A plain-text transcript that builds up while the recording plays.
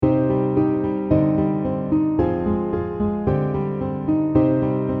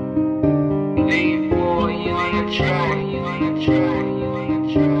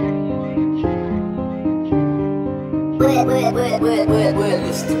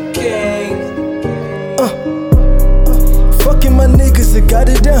Fucking my niggas, I got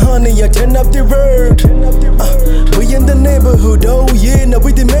it down, honey, I turn up the road. We in the neighborhood, oh yeah, now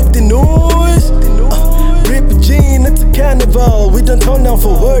we done make the noise. Rip Jean, it's a carnival, we done turn down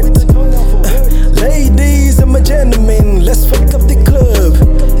for what? Ladies, I'm a gentleman, let's fuck up the club.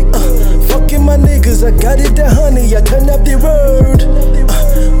 Fucking my niggas, I got it down, honey, I turn up the road.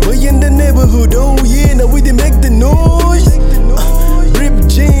 We in the neighborhood, oh yeah, now we done make the noise. Rip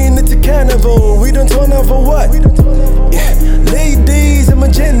Jean, it's a carnival, we done turn down for what? Ladies, I'm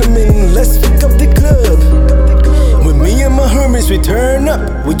a gentleman, let's fuck up the club. When me and my homies, we turn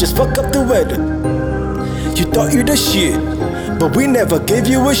up, we just fuck up the weather. You thought you the shit, but we never gave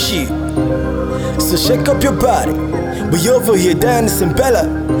you a shit. So shake up your body, we over here dancing Bella.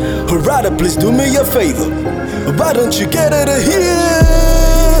 Harada, please do me a favor, why don't you get out of here?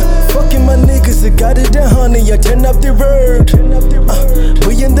 Fucking my niggas, I got it down, honey, I turn up the road.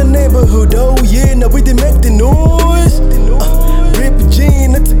 We in the neighborhood, oh yeah, now we done make the noise. Rip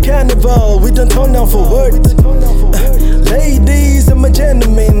Jean, it's a carnival, we done turn down for what? Ladies, I'm a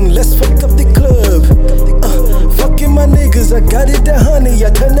gentleman, let's fuck up the club. Fucking my niggas, I got it down, honey, I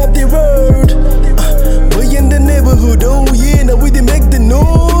turn up the road. We in the neighborhood, oh yeah, now we done make the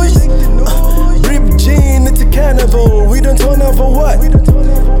noise. Rip Jean, it's a carnival, we done turn down for what?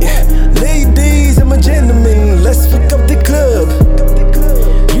 Ladies, I'm a gentleman, let's fuck up the club.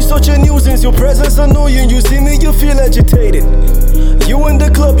 You such a nuisance, your presence annoying, you see me, you feel agitated. You in the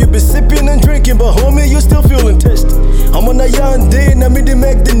club, you been sipping and drinking, but homie, you still feeling tested. I'm on a YAnDE, now me to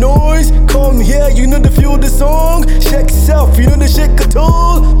make the noise. Come here, you know to feel the song. Shake yourself, you know to shake a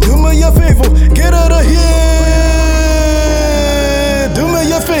toll. Do me a favor, get out of here. Do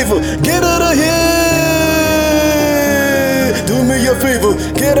me a favor, get out of here. Do me a favor,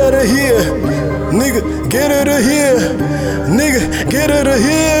 get out of here. Nigga, get out of here. Nigga, get out of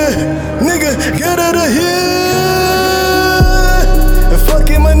here. Nigga, get out of here.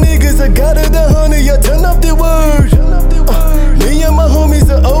 Fucking my niggas, I got it down, honey, I turn up the word. Me and my homies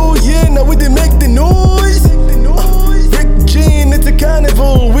are, oh yeah, now we done make the noise. Rick Jean, it's a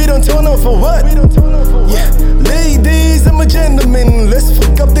carnival, we don't turn up for what? Yeah, ladies, I'm a gentleman, let's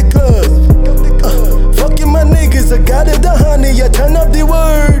fuck up the club. Fucking my niggas, I got it down, honey, I turn up the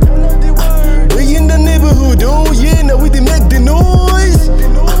word. We in the neighborhood, oh yeah, now we done make the noise.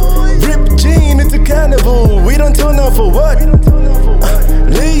 Rip Jean, it's a carnival, we don't turn up for what?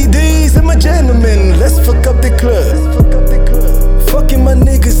 Ladies, I'm a gentleman, let's fuck up the club. Fucking my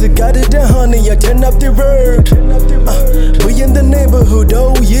niggas, I got it down, honey, I turn up the road. We in the neighborhood,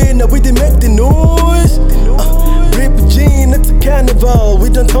 oh yeah, now we done make the noise. Rip Jean, it's a carnival, we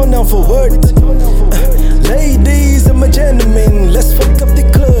done turn down for what? Ladies, I'm a gentleman, let's fuck up the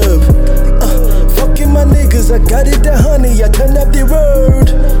club. Fucking my niggas, I got it down, honey, I turn up the road.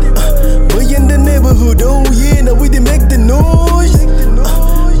 We in the neighborhood, oh yeah, now we done make the noise.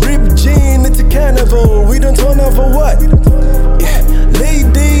 Rip Jean, it's a carnival, we done turn down for what?